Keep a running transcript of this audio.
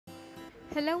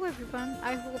Hello everyone,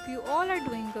 I hope you all are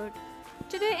doing good.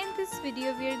 Today in this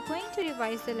video we are going to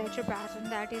revise the letter pattern,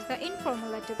 that is the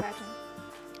informal letter pattern.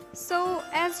 So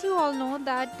as you all know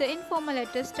that the informal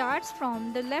letter starts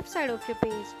from the left side of your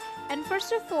page, and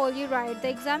first of all you write the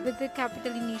exam with the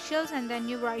capital initials and then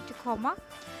you write a comma.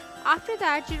 After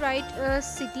that you write a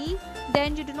city,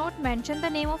 then you do not mention the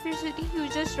name of your city, you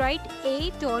just write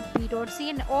A.B.C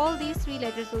and all these three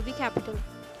letters will be capital.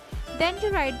 Then you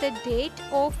write the date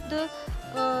of the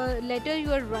letter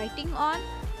you are writing on.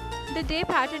 The day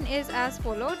pattern is as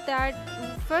followed, that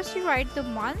first you write the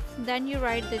month, then you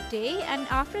write the day, and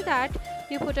after that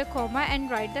you put a comma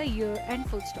and write the year and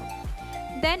full stop.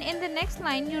 Then in the next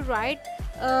line you write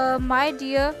my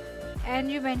dear,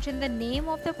 and you mention the name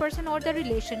of the person or the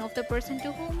relation of the person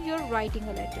to whom you're writing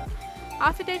a letter.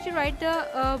 After that you write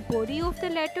the body of the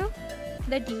letter,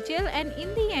 the detail, and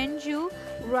in the end you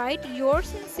write yours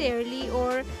sincerely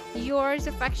or yours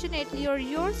affectionately or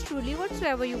yours truly,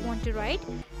 whatsoever you want to write,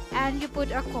 and you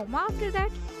put a comma after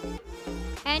that,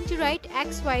 and you write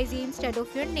XYZ instead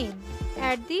of your name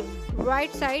at the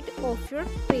right side of your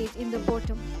page in the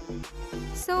bottom.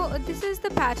 So this is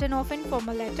the pattern of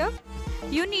informal letter.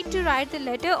 You need to write the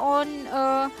letter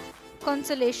on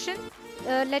consolation,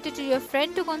 letter to your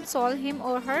friend to console him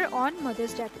or her on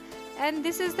mother's death, and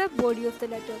this is the body of the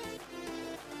letter.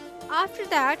 After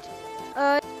that,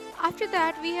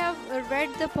 we have read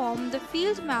the poem "The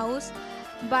Field Mouse"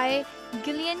 by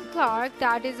Gillian Clark,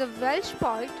 that is a Welsh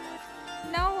poet.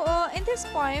 Now, in this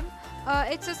poem,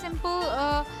 it's a simple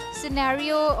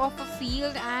scenario of a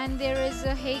field, and there is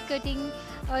a hay cutting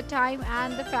time,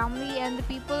 and the family and the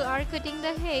people are cutting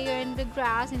the hay and the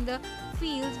grass in the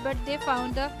fields, but they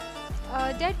found the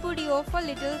dead body of a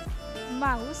little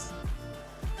mouse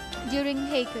during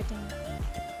hay cutting.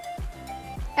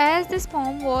 As this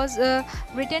poem was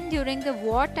written during the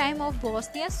war time of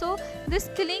Bosnia, so this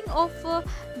killing of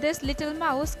this little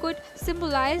mouse could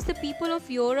symbolize the people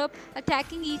of Europe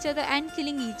attacking each other and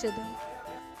killing each other.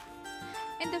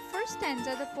 In the first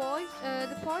stanza, the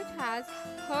poet has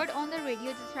heard on the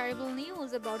radio the terrible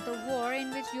news about the war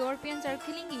in which Europeans are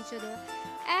killing each other.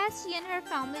 As she and her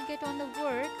family get on the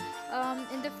work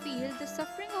in the field, the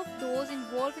suffering of those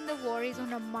involved in the war is on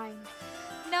her mind.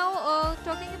 Now,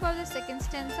 talking about the second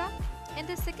stanza. In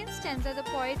the second stanza, the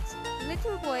poet's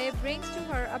little boy brings to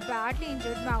her a badly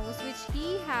injured mouse which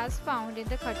he has found in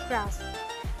the cut grass.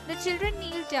 The children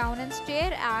kneel down and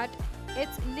stare at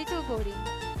its little body.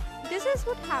 This is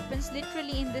what happens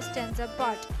literally in this stanza,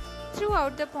 but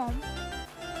throughout the poem,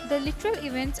 the literal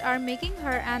events are making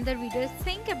her and the reader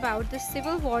think about the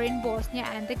civil war in Bosnia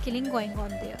and the killing going on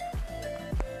there.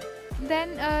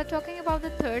 Then talking about the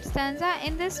third stanza,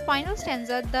 in this final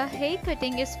stanza the hay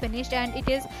cutting is finished and it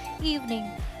is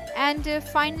evening, and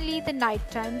finally the night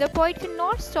time. The poet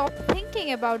cannot stop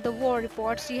thinking about the war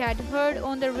reports she had heard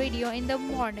on the radio in the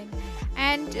morning,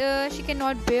 and she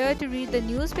cannot bear to read the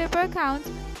newspaper accounts.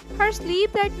 Her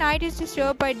sleep that night is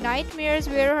disturbed by nightmares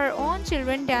where her own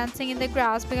children dancing in the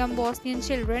grass become Bosnian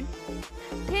children,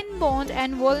 thin-boned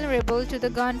and vulnerable to the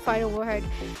gunfire overhead,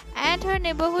 and her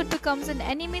neighborhood becomes an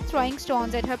enemy throwing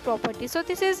stones at her property. So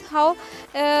this is how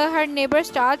her neighbor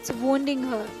starts wounding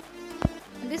her.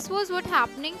 This was what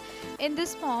happening in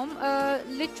this poem.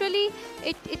 Literally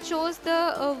it shows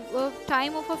the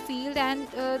time of a field and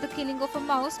the killing of a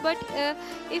mouse, but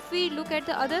if we look at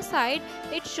the other side,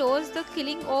 it shows the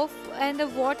killing of and the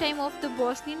wartime of the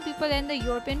Bosnian people and the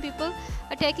European people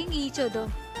attacking each other.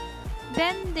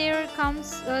 Then there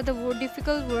comes the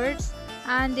difficult words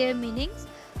and their meanings.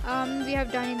 We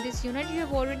have done in this unit. You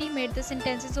have already made the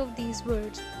sentences of these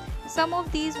words. Some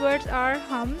of these words are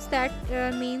hums, that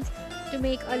means to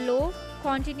make a low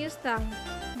continuous sound.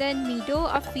 Then meadow,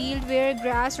 a field where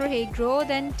grass or hay grow.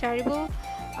 Then terrible,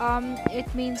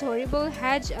 it means horrible.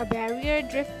 Hedge, a barrier.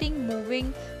 Drifting,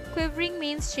 moving. Quivering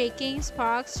means shaking.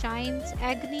 Sparks, shines.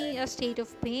 Agony, a state of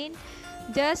pain.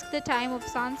 Dusk, the time of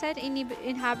sunset.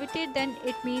 Inhabited, then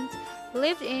it means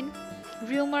lived in.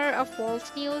 Rumor, a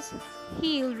false news.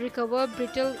 Heal, recover.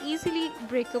 Brittle, easily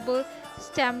breakable.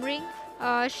 Stammering,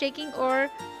 shaking or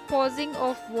pausing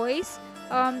of voice,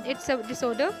 it's a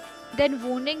disorder. Then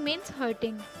wounding means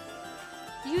hurting.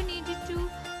 You needed to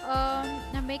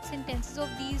make sentences of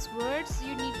these words.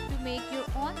 You need to make your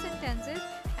own sentences,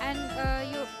 and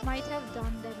you might have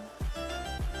done them.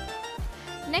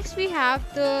 Next we have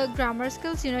the grammar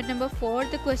skills unit number 4,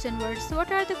 the question words. So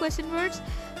what are the question words?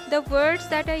 The words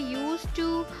that are used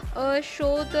to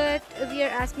show that we are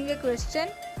asking a question,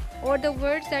 or the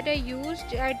words that are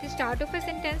used at the start of a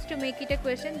sentence to make it a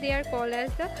question, they are called as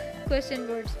the question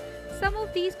words. Some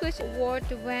of these questions: what,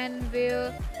 when,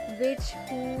 where, which,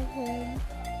 who, whom,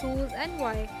 whose, and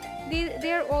why.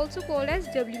 They are also called as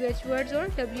WH words or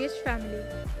WH family.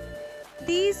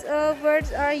 These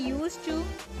words are used to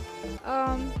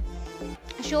um,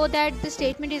 show that the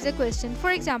statement is a question.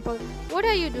 For example, what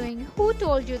are you doing? Who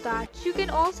told you that? You can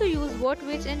also use what,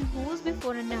 which, and whose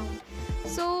before a noun.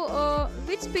 So,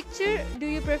 which picture do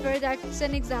you prefer? That's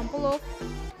an example of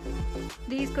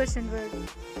these question words.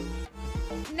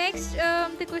 Next,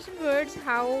 the question words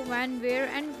how, when, where,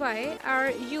 and why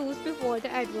are used before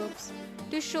the adverbs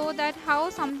to show that how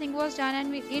something was done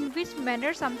and in which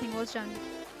manner something was done.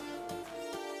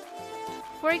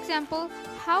 For example,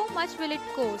 how much will it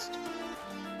cost?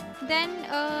 Then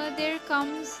there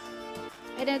comes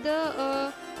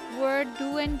another word,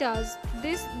 do and does.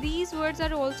 These words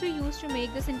are also used to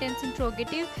make the sentence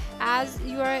interrogative, as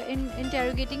you are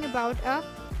interrogating about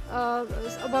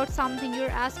something, you're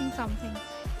asking something.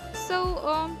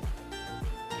 So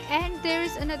and there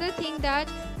is another thing,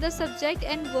 that the subject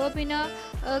and verb in a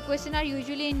question are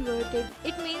usually inverted.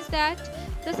 It means that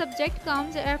the subject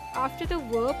comes after the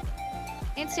verb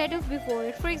instead of before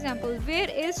it. For example, where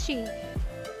is she?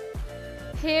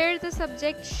 Here the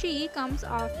subject she comes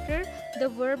after the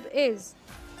verb is.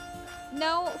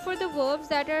 Now for the verbs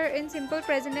that are in simple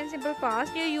present and simple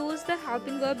past, you use the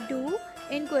helping verb do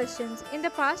in questions. In the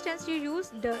past tense you use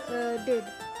did.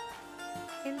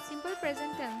 In simple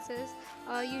present tenses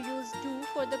you use do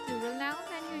for the plural noun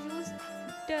and you use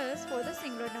does for the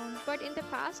singular noun, but in the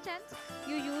past tense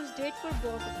you use did for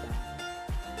both of them.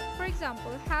 For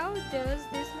example, how does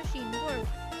this machine work?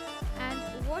 And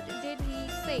what did he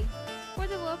say? For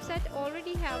the verbs that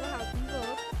already have a helping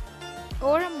verb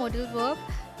or a modal verb,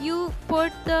 you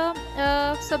put the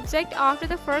subject after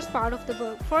the first part of the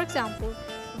verb. For example,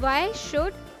 why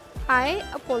should I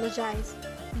apologize?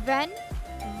 When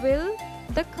will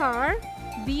the car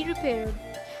be repaired?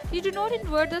 You do not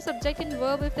invert the subject and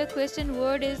verb if the question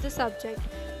word is the subject.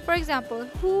 For example,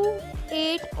 who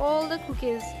ate all the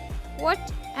cookies? What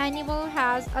animal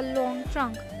has a long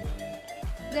trunk?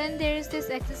 Then there is this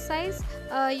exercise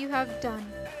you have done.